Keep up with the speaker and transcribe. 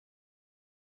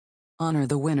honor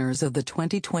the winners of the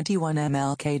 2021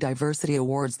 MLK Diversity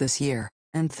Awards this year,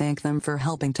 and thank them for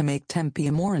helping to make Tempe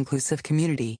a more inclusive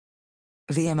community.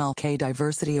 The MLK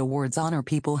Diversity Awards honor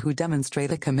people who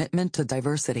demonstrate a commitment to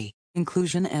diversity,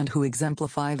 inclusion and who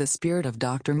exemplify the spirit of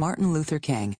Dr. Martin Luther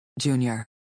King, Jr.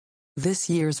 This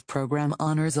year's program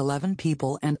honors 11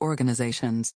 people and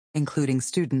organizations, including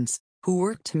students, who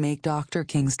worked to make Dr.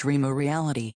 King's dream a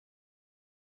reality.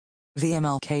 The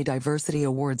MLK Diversity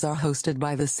Awards are hosted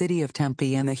by the City of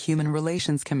Tempe and the Human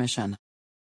Relations Commission.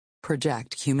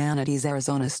 Project Humanities.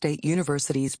 Arizona State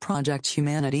University's Project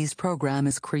Humanities program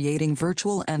is creating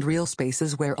virtual and real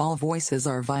spaces where all voices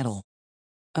are vital.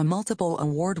 A multiple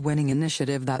award-winning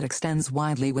initiative that extends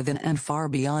widely within and far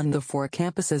beyond the 4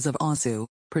 campuses of ASU,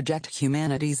 Project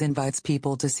Humanities invites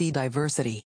people to see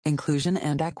diversity, inclusion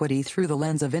and equity through the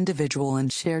lens of individual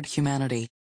and shared humanity.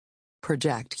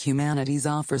 Project Humanities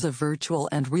offers a virtual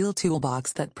and real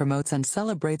toolbox that promotes and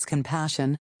celebrates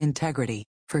compassion, integrity,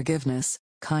 forgiveness,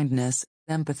 kindness,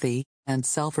 empathy, and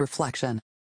self-reflection.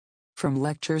 From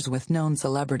lectures with known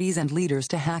celebrities and leaders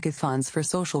to hackathons for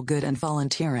social good and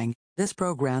volunteering, this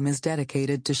program is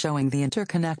dedicated to showing the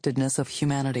interconnectedness of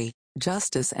humanity,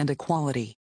 justice and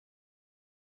equality.